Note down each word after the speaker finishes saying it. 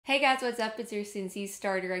Hey guys, what's up? It's your Scentsy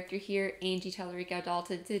star director here, Angie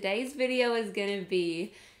Dalton. Today's video is going to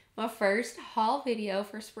be my first haul video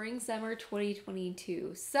for spring-summer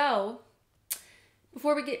 2022. So,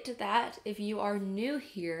 before we get to that, if you are new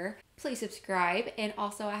here, please subscribe. And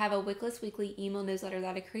also, I have a Wickless weekly email newsletter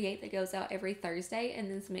that I create that goes out every Thursday,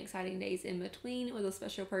 and then some exciting days in between with a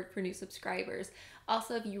special perk for new subscribers.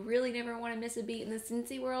 Also, if you really never want to miss a beat in the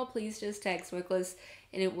Scentsy world, please just text Wickless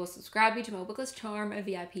and it will subscribe you to my wicklesscharm, a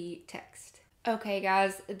VIP text. Okay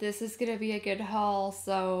guys, this is gonna be a good haul,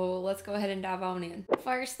 so let's go ahead and dive on in.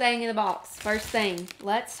 First thing in the box,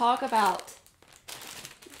 let's talk about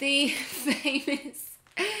the famous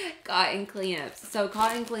cotton cleanups. So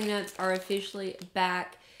cotton cleanups are officially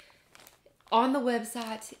back on the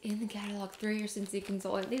website, in the catalog, through your Scentsy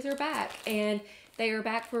consultant. These are back, and they are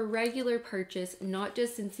back for regular purchase, not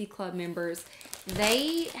just Scentsy Club members.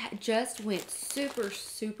 They just went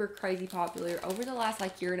super crazy popular over the last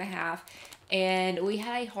year and a half, and we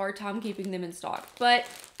had a hard time keeping them in stock, but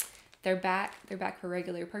they're back. They're back for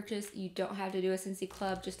regular purchase. You don't have to do a Scentsy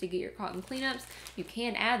Club just to get your cotton cleanups. You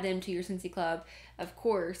can add them to your Scentsy Club, of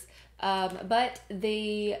course, but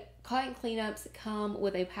the cotton cleanups come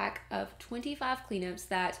with a pack of 25 cleanups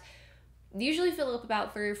that usually fill up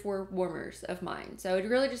about 3 or 4 warmers of mine. So it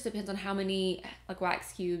really just depends on how many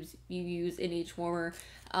wax cubes you use in each warmer.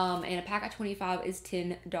 And a pack of 25 is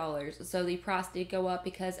 $10. So the price did go up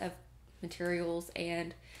because of materials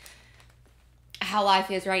and how life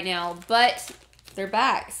is right now, but they're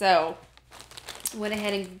back. So went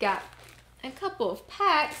ahead and got a couple of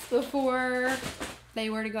packs before they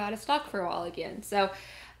were to go out of stock for a while again. So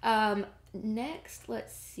next,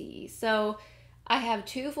 let's see. So I have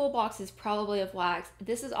 2 full boxes probably of wax.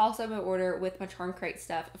 This is also my order with my Charm Crate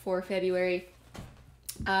stuff for February.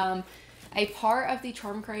 A part of the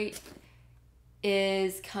Charm Crate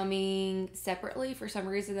is coming separately. For some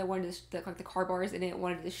reason they wanted to, the car bars in it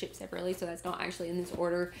wanted to ship separately, so that's not actually in this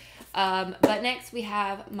order. But next we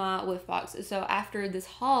have my Whiff Box. So after this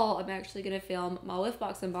haul, I'm actually going to film my Whiff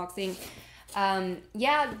Box unboxing.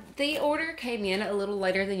 Yeah, the order came in a little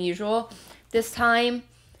later than usual this time.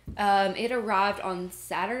 It arrived on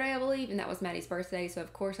Saturday, I believe, and that was Maddie's birthday, so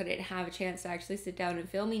of course I didn't have a chance to actually sit down and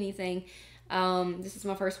film anything. This is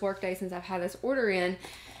my first work day since I've had this order in,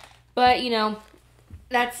 but you know,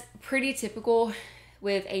 that's pretty typical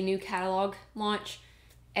with a new catalog launch.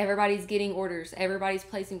 Everybody's getting orders, everybody's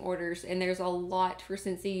placing orders, and there's a lot for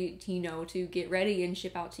Scentsy, you know, to get ready and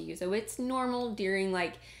ship out to you. So it's normal during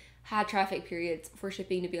high traffic periods for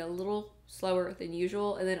shipping to be a little slower than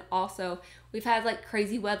usual. And then also we've had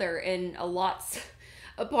crazy weather in a lots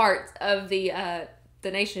of parts of the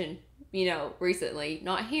nation, you know, recently.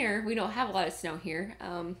 Not here, we don't have a lot of snow here,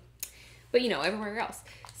 but you know, everywhere else.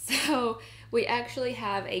 So we actually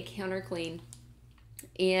have a counter clean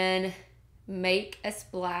in Make a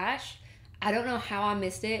Splash. I don't know how I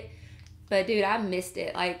missed it, but dude, I missed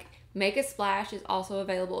it. Make a Splash is also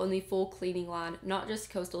available in the full cleaning line, not just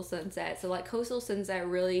Coastal Sunset. So Coastal Sunset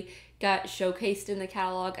really got showcased in the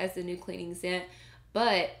catalog as the new cleaning scent,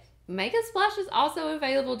 but Make a Splash is also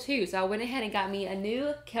available too. So I went ahead and got me a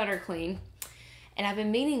new counter clean, and I've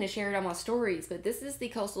been meaning to share it on my stories, but this is the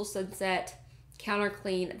Coastal Sunset counter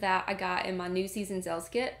clean that I got in my new season sales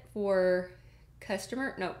kit for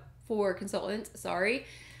consultants, sorry.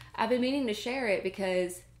 I've been meaning to share it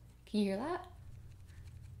because, can you hear that?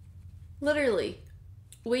 Literally,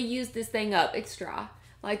 we use this thing up. It's dry.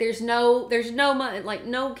 There's no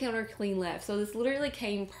no counter clean left. So this literally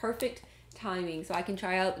came perfect timing, so I can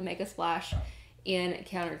try out Make a Splash in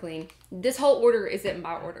counter clean. This whole order isn't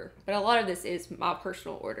my order, but a lot of this is my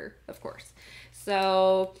personal order, of course.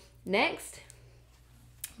 So next,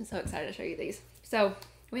 I'm so excited to show you these. So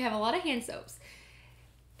we have a lot of hand soaps.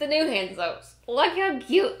 The new hand soaps. Look how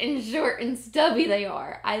cute and short and stubby they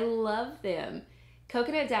are. I love them.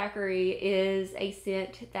 Coconut Daiquiri is a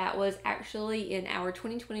scent that was actually in our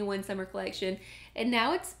 2021 summer collection, and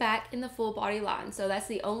now it's back in the full body line. So that's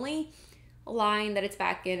the only line that it's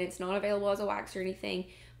back in. It's not available as a wax or anything,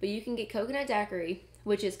 but you can get Coconut Daiquiri,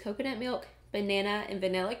 which is coconut milk, banana, and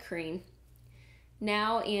vanilla cream,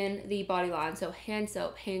 now in the body line. So hand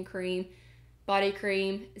soap, hand cream, body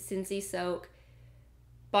cream, Scentsy soak,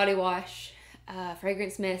 body wash,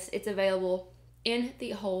 fragrance mist. It's available in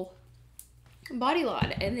the whole body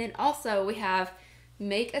line. And then also we have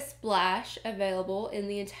Make a Splash available in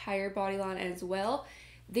the entire body line as well.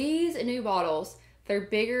 These new bottles, they're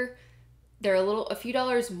bigger, they're a few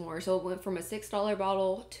dollars more. So it went from a $6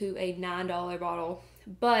 bottle to a $9 bottle,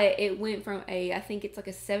 but it went from I think it's a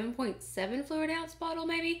 7.7 fluid ounce bottle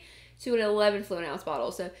maybe to an 11 fluid ounce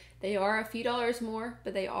bottle. So they are a few dollars more,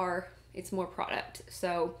 but they are it's more product.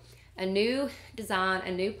 So a new design,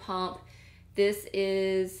 a new pump. This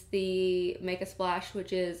is the Make a Splash,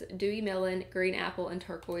 which is dewy melon, green apple, and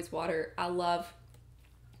turquoise water. I love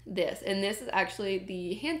this. And this is actually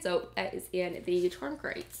the hand soap that is in the charm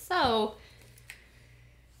crate. So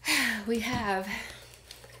we have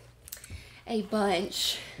a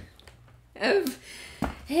bunch of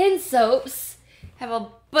hand soaps. Have a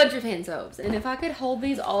bunch of hand soaps. And if I could hold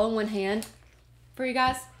these all in one hand for you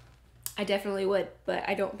guys, I definitely would. But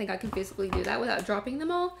I don't think I can physically do that without dropping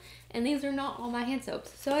them all. And these are not all my hand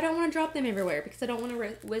soaps. So I don't want to drop them everywhere because I don't want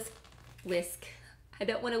to whisk. I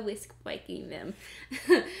don't want to whisk breaking them.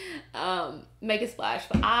 Make a Splash.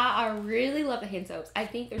 But I really love the hand soaps. I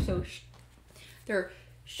think they're they're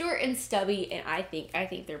short and stubby, and I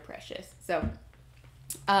think they're precious. So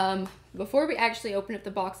before we actually open up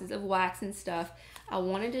the boxes of wax and stuff, I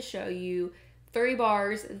wanted to show you 3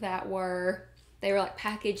 bars that were like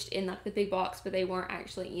packaged in like the big box, but they weren't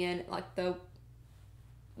actually in like the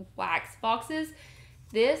wax boxes.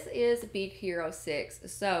 This is Big Hero 6.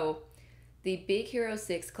 So the Big Hero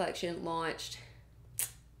 6 collection launched,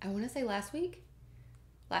 I want to say last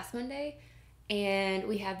Monday. And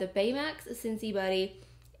we have the Baymax Scentsy Buddy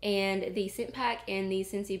and the Scent Pack and the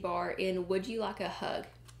Scentsy Bar in Would You Like a Hug?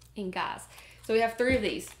 And guys, so we have 3 of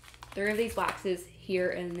these waxes here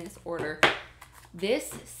in this order.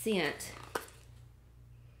 This scent,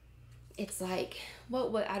 it's like,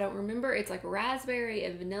 what I don't remember. It's like raspberry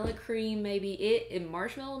and vanilla cream, maybe and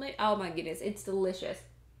marshmallow. Maybe. Oh my goodness, it's delicious.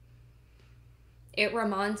 It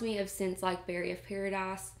reminds me of scents like Berry of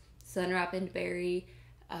Paradise, Sun-Ripened Berry,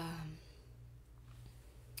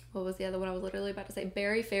 what was the other one I was literally about to say?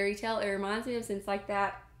 Berry Fairy Tale. It reminds me of scents like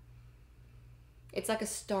that. It's like a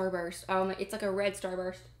starburst. It's like a red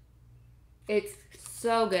starburst. It's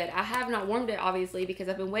so good. I have not warmed it, obviously, because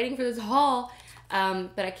I've been waiting for this haul.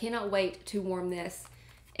 But I cannot wait to warm this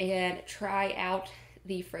and try out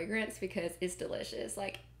the fragrance because it's delicious.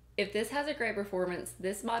 Like, if this has a great performance,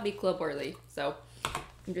 this might be club worthy. So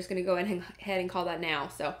I'm just going to go ahead and call that now.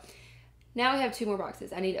 So now we have 2 more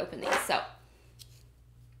boxes. I need to open these. So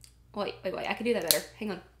wait. I can do that better.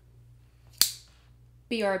 Hang on.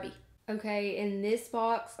 BRB. Okay, in this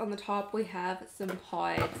box on the top we have some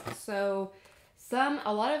pods. So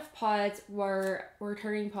a lot of pods were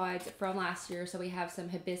returning pods from last year. So we have some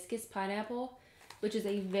hibiscus pineapple, which is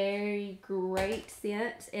a very great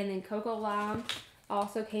scent, and then cocoa lime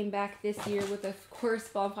also came back this year with, of course,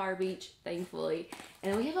 Bonfire Beach, thankfully.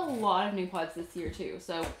 And we have a lot of new pods this year too.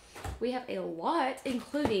 So we have a lot,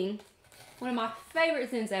 including one of my favorite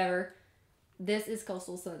scents ever. This is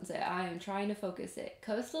Coastal Sunset. I am trying to focus it.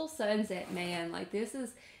 Coastal Sunset, man, like this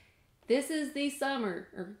is the summer,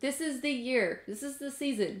 or this is the year, this is the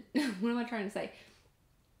season. What am I trying to say?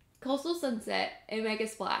 Coastal Sunset and Make a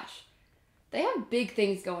Splash. They have big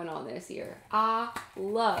things going on this year. I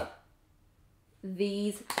love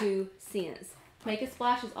these 2 scents. Make a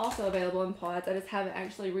Splash is also available in pods. I just haven't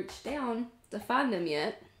actually reached down to find them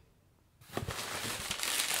yet.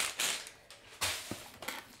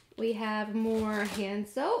 We have more hand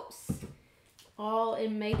soaps, all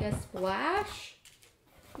in Make a Splash.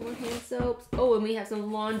 More hand soaps. Oh, and we have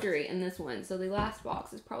some laundry in this one. So the last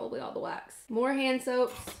box is probably all the wax. More hand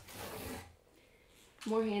soaps.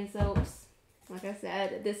 More hand soaps. Like I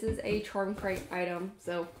said, this is a charm crate item.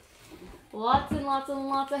 So lots and lots and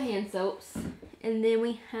lots of hand soaps. And then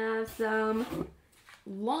we have some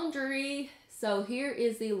laundry. So here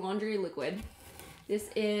is the laundry liquid. This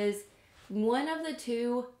is one of the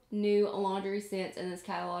 2 new laundry scents in this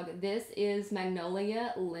catalog. This is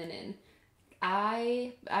Magnolia Linen.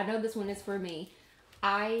 I know this one is for me.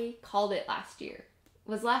 I called it last year. It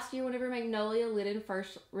was last year whenever Magnolia Linen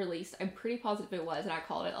first released. I'm pretty positive it was, and I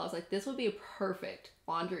called it. I was like, this would be a perfect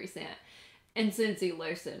laundry scent. And Scentsy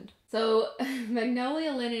listened. So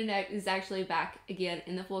Magnolia Linen is actually back again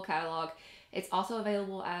in the full catalog. It's also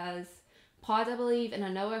available as pods, I believe, and I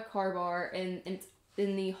know a car bar, and it's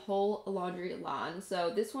in the whole laundry line.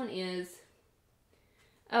 So this one is,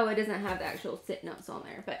 oh, it doesn't have the actual scent notes on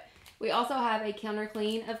there, but we also have a counter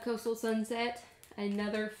clean of Coastal Sunset,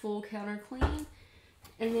 another full counter clean,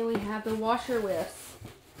 and then we have the washer whiffs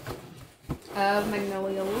of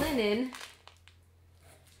Magnolia Linen.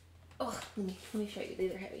 Oh, let me show you.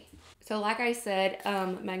 These are heavy. So like I said,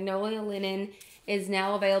 Magnolia Linen is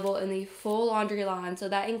now available in the full laundry line. So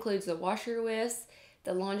that includes the washer whiffs,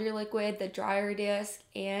 the laundry liquid, the dryer disc,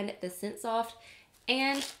 and the Scent Soft,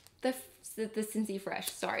 and the Scentsy Fresh.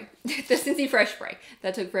 Sorry, the Scentsy Fresh spray.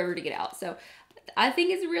 That took forever to get out. So I think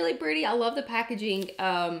it's really pretty. I love the packaging.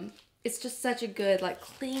 It's just such a good, like,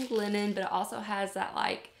 clean linen, but it also has that,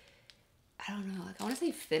 like, I don't know, like I want to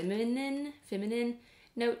say feminine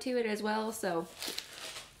note to it as well. So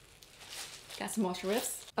got some washer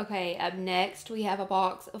whiffs. Okay, up next we have a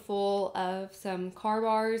box full of some car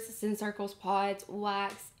bars, scent circles, pods,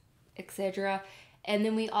 wax, etc. And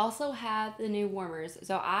then we also have the new warmers.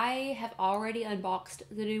 So I have already unboxed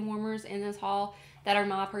the new warmers in this haul that are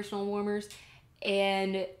my personal warmers,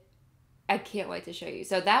 and I can't wait to show you.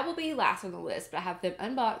 So that will be last on the list, but I have them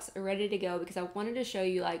unboxed, ready to go, because I wanted to show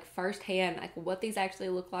you like firsthand like what these actually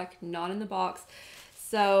look like, not in the box.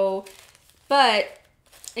 So, but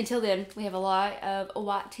until then, we have a lot of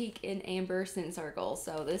white teak and amber scent circles.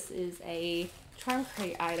 So this is a charm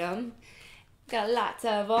crate item. Got lots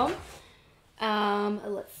of them.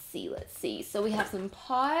 Let's see. So we have some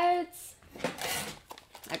pods.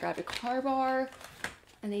 I grabbed a car bar.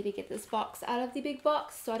 I need to get this box out of the big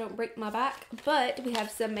box so I don't break my back. But we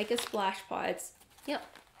have some Make a Splash pods. Yep.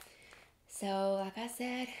 So like I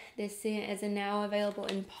said, this scent is now available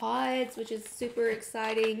in pods, which is super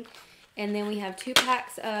exciting. And then we have 2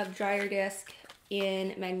 packs of dryer disc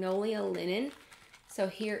in Magnolia Linen. So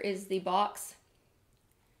here is the box.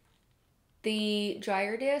 The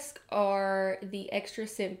dryer disc are the extra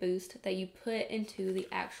scent boost that you put into the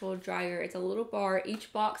actual dryer. It's a little bar.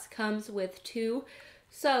 Each box comes with 2.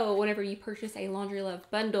 So whenever you purchase a Laundry Love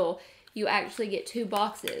bundle, you actually get 2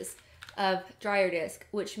 boxes of dryer disc,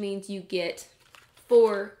 which means you get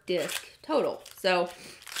 4 disc total. So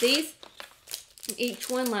these, each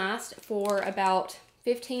one lasts for about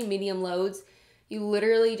 15 medium loads. You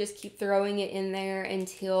literally just keep throwing it in there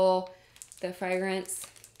until the fragrance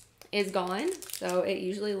is gone. So it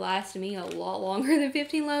usually lasts me a lot longer than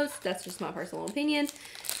 15 loads. That's just my personal opinion.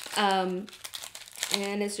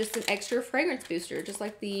 And it's just an extra fragrance booster, just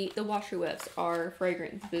like the washer whiffs are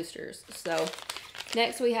fragrance boosters. So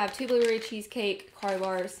next we have 2 blueberry cheesecake car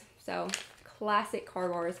bars. So classic car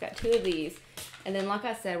bars, got 2 of these. And then like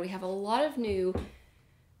I said, we have a lot of new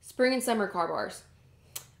spring and summer car bars,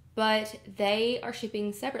 but they are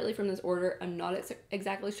shipping separately from this order. I'm not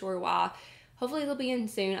exactly sure why. Hopefully they'll be in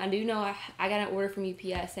soon. I do know I got an order from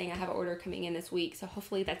UPS saying I have an order coming in this week, so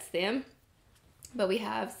hopefully that's them. But we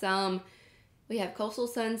have Coastal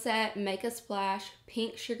Sunset, Make a Splash,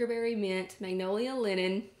 Pink Sugarberry Mint, Magnolia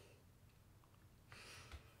Linen,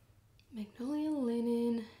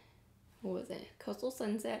 what was it? Coastal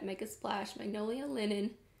Sunset, Make a Splash, Magnolia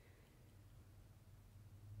Linen,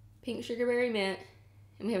 Pink Sugarberry Mint,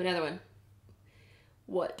 and we have another one.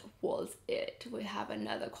 What was it? We have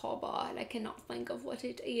another car bar and I cannot think of what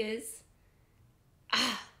it is.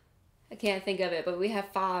 I can't think of it, but we have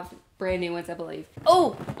 5 brand new ones, I believe.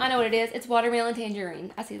 Oh, I know what it is. It's watermelon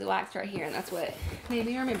tangerine. I see the wax right here, and that's what made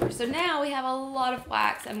me remember. So now we have a lot of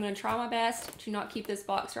wax. I'm going to try my best to not keep this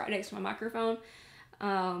box right next to my microphone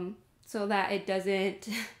so that it doesn't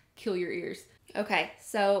kill your ears. Okay,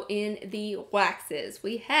 so in the waxes,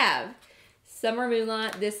 we have Summer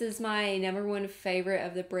Moonlight. This is my #1 favorite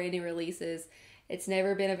of the brand new releases. It's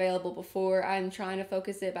never been available before. I'm trying to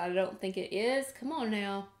focus it, but I don't think it is. Come on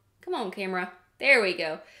now. Come on, camera. There we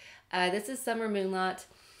go. This is Summer Moonlight.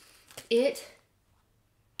 I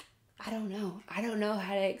don't know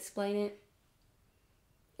how to explain it.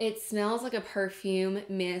 It smells like a perfume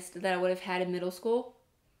mist that I would have had in middle school,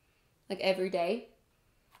 like every day.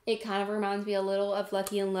 It kind of reminds me a little of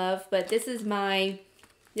Lucky in Love, but this is my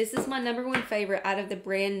 #1 favorite out of the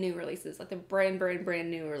brand new releases, like the brand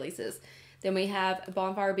new releases. Then we have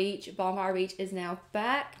Bonfire Beach. Bonfire Beach is now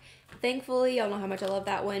back. Thankfully, y'all know how much I love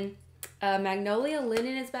that one. Magnolia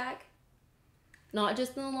Linen is back. Not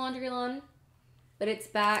just in the laundry line, but it's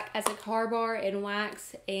back as a car bar and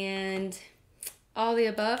wax and all the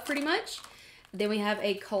above pretty much. Then we have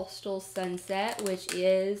a Coastal Sunset, which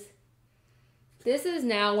is, this is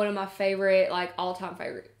now one of my favorite, like all-time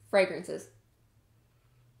favorite fragrances.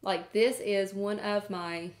 Like this is one of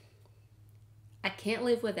my, I can't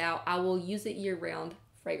live without, I will use it year round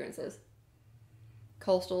fragrances.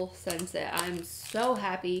 Coastal Sunset. I'm so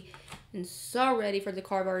happy and so ready for the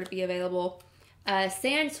car bar to be available.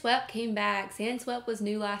 Sand Swept came back. Sand Swept was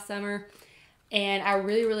new last summer and I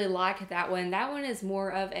really liked that one. That one is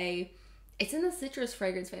more of a, it's in the citrus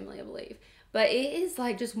fragrance family, I believe, but it is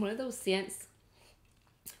like just one of those scents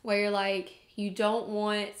where you're like, you don't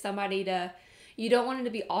want it to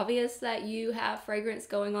be obvious that you have fragrance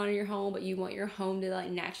going on in your home, but you want your home to like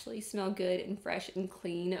naturally smell good and fresh and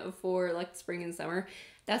clean for like spring and summer.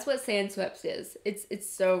 That's what Sand Swept is. It's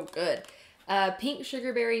so good. Pink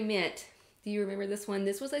Sugarberry Mint. Do you remember this one?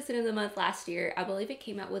 This was a scent of the month last year. I believe it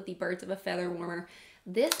came out with the Birds of a Feather warmer.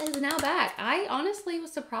 This is now back. I honestly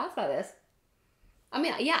was surprised by this. I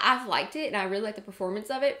mean, yeah, I've liked it and I really like the performance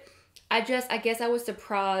of it. I guess I was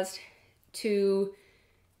surprised to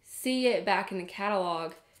see it back in the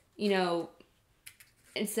catalog, you know,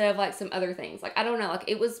 instead of like some other things. Like, I don't know, like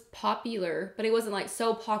it was popular, but it wasn't like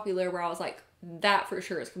so popular where I was like, that for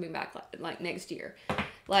sure is coming back like next year.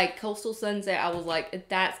 Like Coastal Sunset, I was like,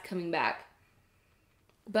 that's coming back.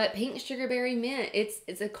 But Pink Sugarberry Mint,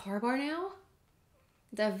 it's a car bar now.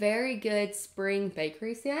 It's a very good spring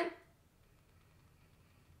bakery scent.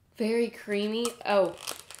 Very creamy. Oh,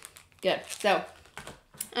 good. So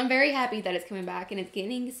I'm very happy that it's coming back and it's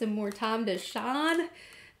getting some more time to shine.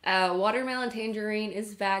 Watermelon Tangerine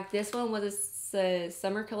is back. This one was a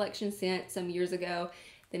summer collection scent some years ago.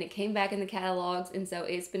 Then it came back in the catalogs, and so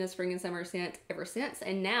it's been a spring and summer scent ever since.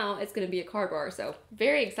 And now it's going to be a car bar. So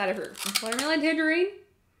very excited for Watermelon Tangerine.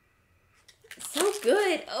 So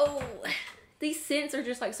good. Oh, these scents are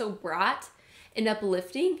just like so bright and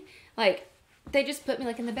uplifting. Like, they just put me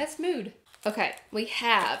like in the best mood. Okay, we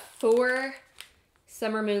have for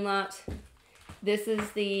Summer Moonlight. This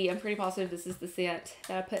is the, I'm pretty positive this is the scent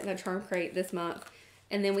that I put in the charm crate this month.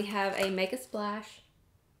 And then we have a Make a Splash.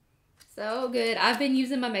 So good. I've been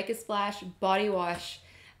using my Make a Splash body wash.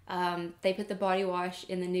 They put the body wash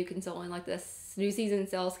in the new console in like this new season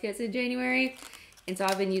sales kits in January. And so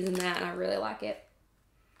I've been using that and I really like it.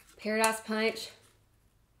 Paradise Punch.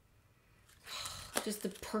 Just the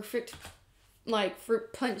perfect like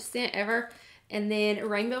fruit punch scent ever. And then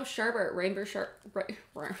Rainbow Sherbet.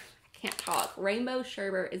 I can't talk. Rainbow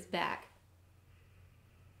Sherbet is back.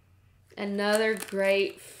 Another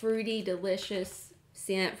great fruity delicious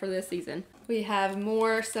scent for this season. We have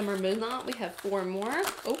more Summer Moonlight. We have 4 more.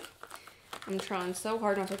 Oh, I'm trying so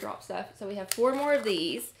hard not to drop stuff. So we have 4 more of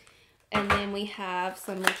these. And then we have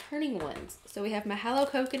some returning ones. So we have Mahalo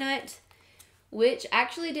Coconut, which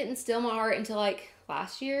actually didn't steal my heart until like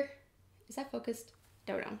last year. Is that focused?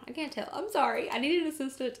 Don't know. I can't tell. I'm sorry. I need an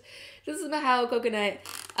assistant. This is Mahalo Coconut.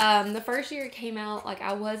 The first year it came out, like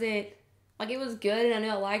I wasn't, like it was good and I knew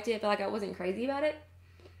I liked it, but like I wasn't crazy about it.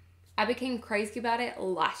 I became crazy about it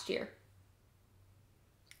last year.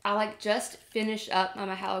 I like just finished up my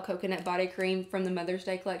Mahalo Coconut body cream from the Mother's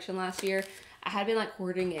Day collection last year. I had been like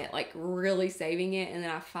hoarding it, like really saving it, and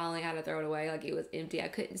then I finally had to throw it away. Like it was empty. I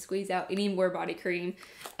couldn't squeeze out any more body cream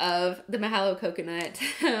of the Mahalo Coconut.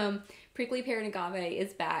 Prickly Pear and Agave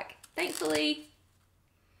is back, thankfully.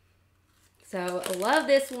 So I love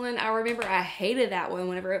this one. I remember I hated that one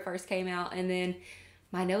whenever it first came out, and then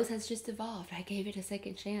my nose has just evolved. I gave it a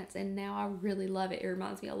second chance, and now I really love it. It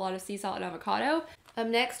reminds me a lot of sea salt and avocado. Up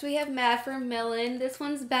next, we have Mad for Melon. This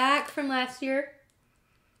one's back from last year.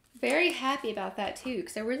 Very happy about that too,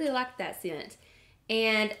 because I really liked that scent.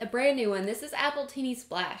 And a brand new one. This is Apple Teeny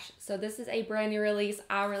Splash. So this is a brand new release.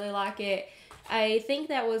 I really like it. I think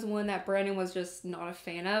that was one that Brandon was just not a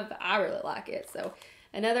fan of, but I really like it. So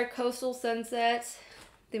another Coastal Sunset.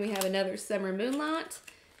 Then we have another Summer Moonlight.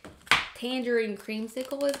 Tangerine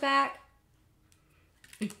Creamsicle is back.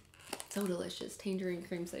 So delicious. Tangerine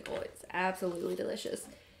Creamsicle. It's absolutely delicious.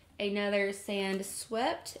 Another Sand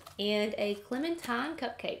Swept and a Clementine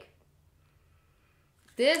Cupcake.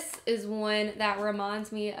 This is one that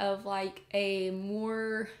reminds me of like a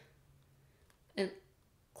more, I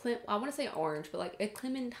want to say orange, but like a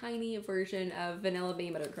clementine version of Vanilla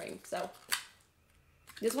Bean Buttercream. So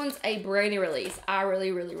this one's a brand new release. I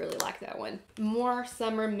really, really, really like that one. More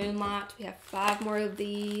Summer Moonlight. We have 5 more of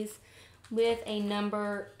these with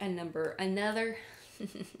another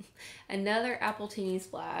another Apple Teeny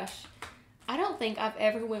Splash. I don't think I've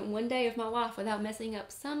ever went one day of my life without messing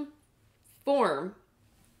up some form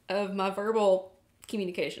of my verbal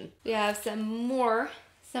communication. We have some more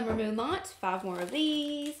Summer Moonlight, 5 more of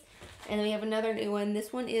these. And then we have another new one.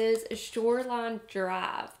 This one is Shoreline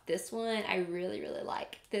Drive. This one I really, really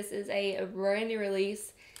like. This is a brand new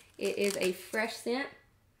release. It is a fresh scent.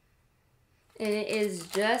 And it is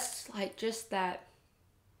just that.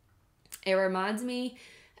 It reminds me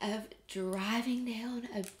of driving down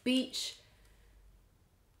a beach.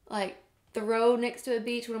 Like the road next to a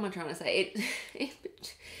beach. What am I trying to say?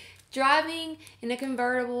 Driving in a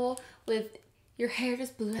convertible with your hair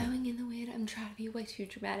just blowing in the wind. I'm trying to be way too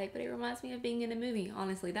dramatic, but it reminds me of being in a movie.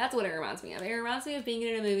 Honestly, that's what it reminds me of. It reminds me of being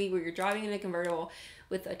in a movie where you're driving in a convertible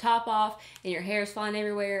with the top off and your hair's flying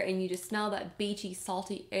everywhere and you just smell that beachy,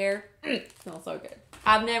 salty air. It smells so good.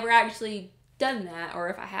 I've never actually done that, or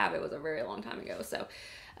if I have, it was a very long time ago. So,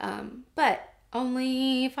 but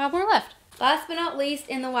only 5 more left. Last but not least,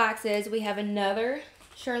 in the waxes, we have another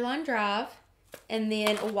Shoreline Drive. And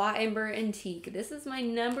then White Ember Antique. This is my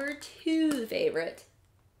number 2 favorite.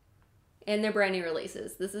 And they're brand new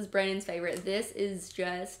releases. This is Brandon's favorite. This is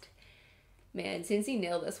just, man, since he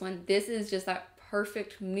nailed this one, this is just that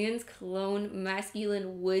perfect men's cologne,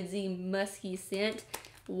 masculine, woodsy, musky scent.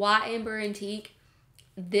 White Amber and Teak.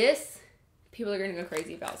 This, people are going to go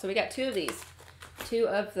crazy about. So we got two of these. Two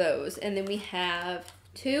of those. And then we have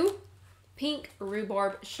two Pink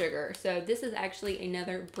Rhubarb Sugar. So this is actually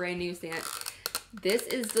another brand new scent. This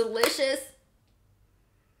is delicious.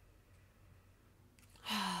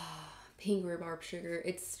 Pink Rhubarb Sugar.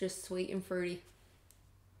 It's just sweet and fruity.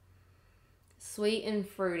 Sweet and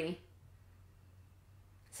fruity.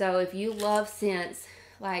 So if you love scents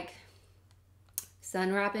like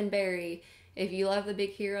Sun Ripened Berry, if you love the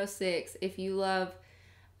Big Hero 6, if you love,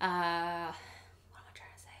 what am I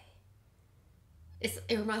trying to say?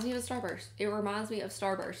 It reminds me of a Starburst. It reminds me of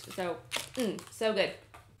Starburst. So, so good.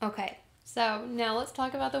 Okay, so now let's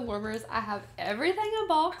talk about the warmers. I have everything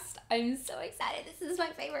unboxed. I'm so excited. This is my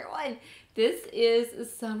favorite one. This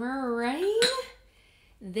is Summer Rain.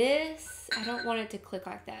 This, I don't want it to click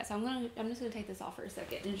like that, so I'm just gonna take this off for a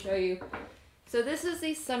second and show you. So this is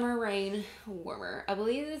the Summer Rain warmer. I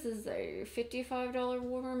believe this is a $55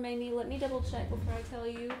 warmer, maybe. Let me double check before I tell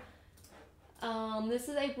you. This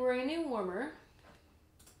is a brand new warmer.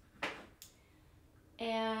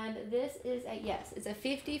 And this is a, yes, it's a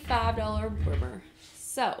 $55 warmer.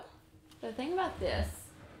 So, the thing about this,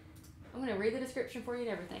 I'm gonna read the description for you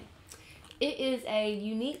and everything. It is a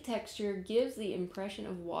unique texture, gives the impression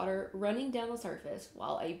of water running down the surface,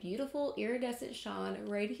 while a beautiful iridescent shine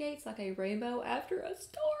radiates like a rainbow after a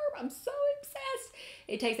storm. I'm so obsessed.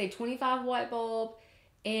 It takes a 25 watt bulb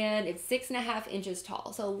and it's 6.5 inches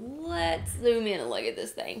tall. So let's zoom in and look at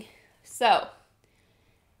this thing. So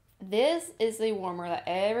this is the warmer that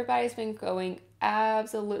everybody's been going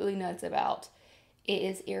absolutely nuts about. It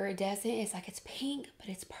is iridescent. It's like it's pink, but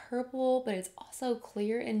it's purple, but it's also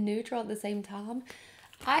clear and neutral at the same time.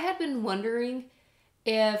 I had been wondering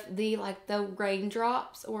if the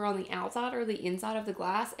raindrops were on the outside or the inside of the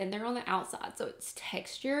glass, and they're on the outside, so it's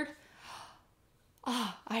textured.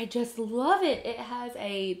 Oh, I just love it. It has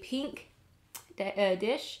a pink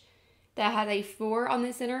dish that has a 4 on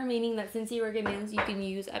the center, meaning that Scentsy recommends you can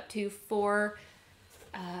use up to 4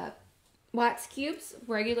 wax cubes,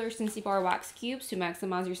 regular Scentsy bar wax cubes, to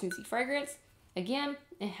maximize your Scentsy fragrance. Again,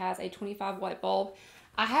 it has a 25 watt bulb.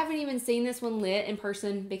 I haven't even seen this one lit in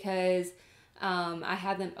person because I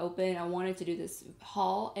had them open. I wanted to do this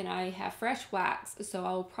haul, and I have fresh wax, so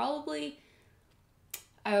I will probably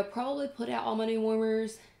put out all my new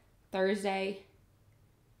warmers Thursday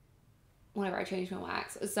whenever I change my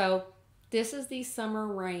wax. So this is the Summer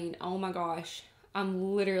Rain. Oh my gosh,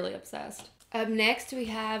 I'm literally obsessed. Up next, we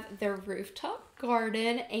have the Rooftop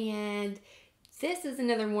Garden, and this is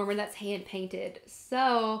another warmer that's hand painted.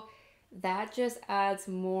 So that just adds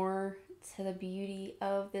more to the beauty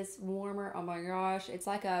of this warmer. Oh my gosh, it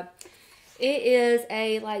is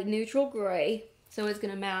a like neutral gray, so it's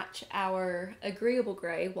gonna match our agreeable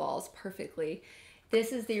gray walls perfectly.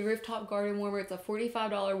 This is the Rooftop Garden warmer. It's a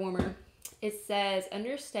 $45 warmer. It says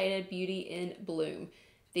understated beauty in bloom.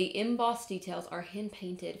 The embossed details are hand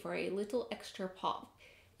painted for a little extra pop.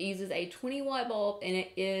 It uses a 20 watt bulb and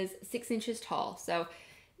it is 6 inches tall. So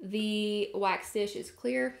the wax dish is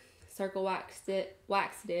clear, circle wax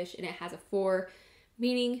dish, and it has a 4,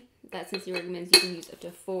 meaning that Scentsy recommends you can use up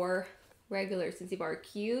to 4 regular Scentsy bar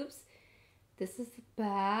cubes. This is the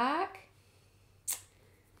back.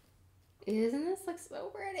 Isn't this like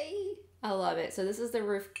so pretty? I love it. So this is the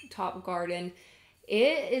Rooftop Garden.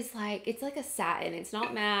 It's like a satin. It's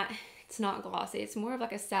not matte. It's not glossy. It's more of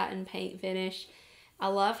like a satin paint finish. I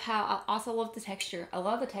also love the texture. I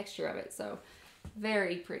love the texture of it. So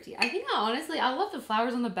very pretty. I think honestly, I love the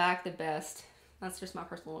flowers on the back the best. That's just my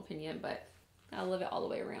personal opinion, but I love it all the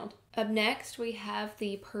way around. Up next, we have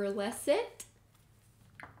the Pearlescent.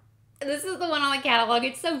 This is the one on the catalog.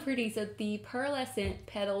 It's so pretty. So the Pearlescent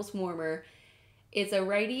Petals Warmer. It's a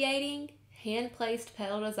radiating, hand-placed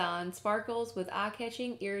petal design, sparkles with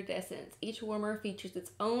eye-catching iridescence. Each warmer features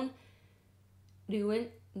its own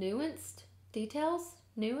nuanced details.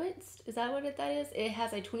 Nuanced? Is that what that is? It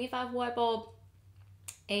has a 25 watt bulb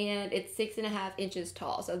and it's 6.5 inches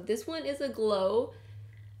tall. So this one is a glow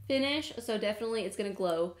finish. So definitely it's going to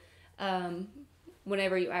glow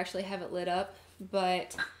whenever you actually have it lit up.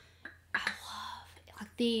 But I love it.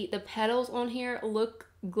 Like the petals on here look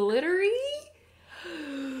glittery.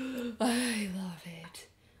 I love it.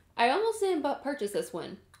 I almost didn't purchase this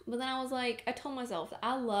one, but then I was like, I told myself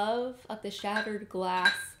I love like the shattered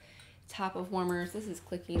glass type of warmers. This is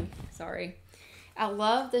clicking, sorry. I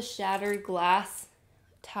love the shattered glass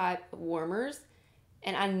type warmers,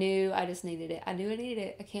 and I knew I just needed it. I knew I needed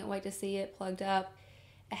it. I can't wait to see it plugged up.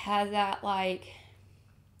 It has that like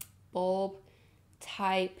bulb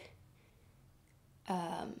type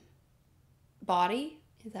body.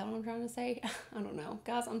 Is that what I'm trying to say? I don't know.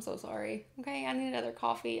 Guys, I'm so sorry. Okay, I need another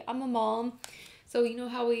coffee. I'm a mom. So you know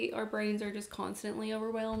how our brains are just constantly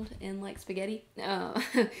overwhelmed and like spaghetti?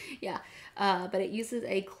 Yeah. But it uses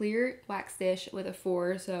a clear wax dish with a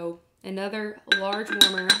 4. So another large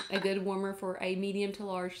warmer, a good warmer for a medium to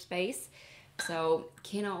large space. So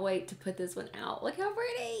cannot wait to put this one out. Look how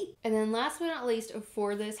pretty. And then last but not least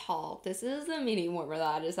for this haul, this is the mini warmer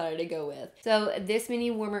that I decided to go with. So this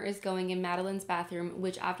mini warmer is going in Madeline's bathroom,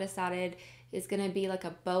 which I've decided is going to be like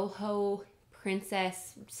a boho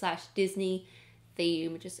princess / Disney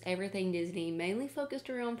theme, just everything Disney, mainly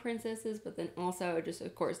focused around princesses, but then also just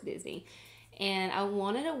of course Disney. And I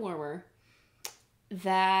wanted a warmer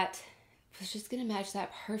that was just gonna match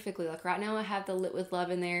that perfectly. Like right now I have the Lit with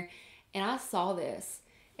Love in there, and I saw this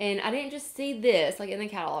and I didn't just see this like in the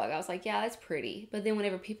catalog. I was like, yeah, that's pretty. But then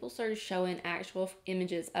whenever people started showing actual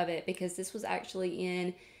images of it, because this was actually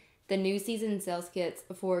in the new season sales kits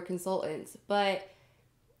for consultants, but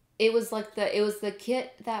it was like the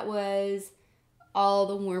kit that was all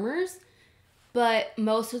the warmers, but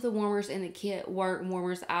most of the warmers in the kit weren't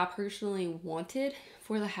warmers I personally wanted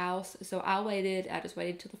for the house. So I just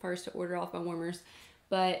waited till the first to order off my warmers.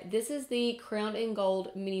 But this is the Crowned in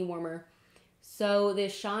Gold mini warmer. So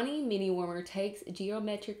this shiny mini warmer takes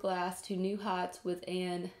geometric glass to new heights with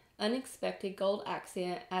an unexpected gold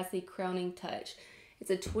accent as the crowning touch. It's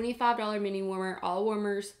a $25 mini warmer. All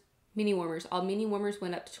mini warmers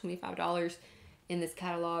went up to $25 in this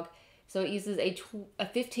catalog. So it uses a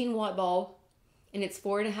 15 watt bulb, and it's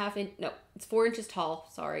 4 inches tall,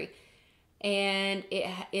 sorry. And it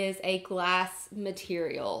is a glass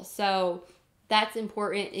material. So that's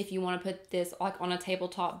important if you want to put this like on a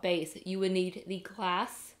tabletop base. You would need the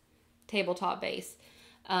glass tabletop base,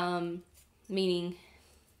 meaning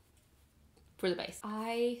for the base. Oh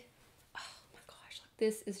my gosh, like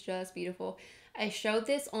this is just beautiful. I showed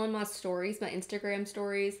this on my stories, my Instagram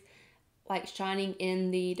stories, like shining in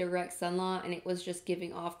the direct sunlight, and it was just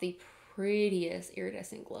giving off the prettiest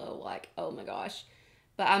iridescent glow. Like, oh my gosh.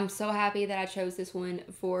 But I'm so happy that I chose this one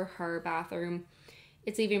for her bathroom.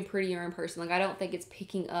 It's even prettier in person. Like, I don't think it's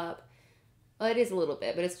picking up. Well, it is a little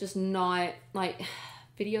bit, but it's just not, like,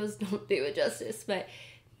 videos don't do it justice. But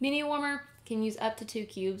mini warmer can use up to 2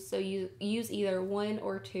 cubes. So you use either 1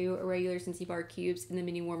 or 2 regular Scentsy bar cubes in the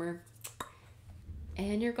mini warmer,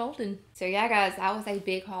 and you're golden. So yeah, guys, that was a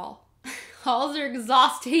big haul. Hauls are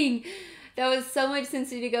exhausting. That was so much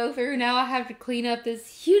Scentsy to go through. Now I have to clean up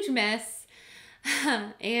this huge mess.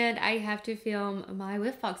 And I have to film my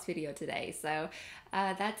Whiff Box video today. So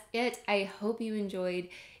that's it. I hope you enjoyed.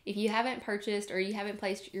 If you haven't purchased or you haven't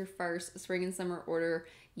placed your first spring and summer order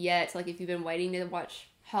yet, like if you've been waiting to watch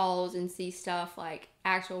hauls and see stuff like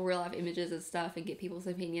actual real life images and stuff and get people's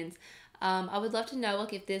opinions, I would love to know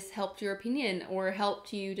like if this helped your opinion or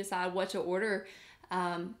helped you decide what to order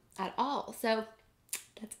at all. So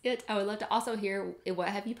that's it. I would love to also hear what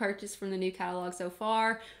have you purchased from the new catalog so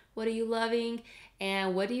far. What are you loving?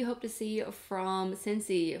 And what do you hope to see from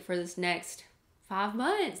Scentsy for this next 5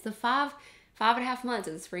 months? The five and a half months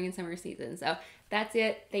of the spring and summer season. So that's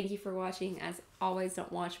it. Thank you for watching. As always,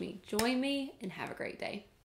 don't watch me, join me, and have a great day.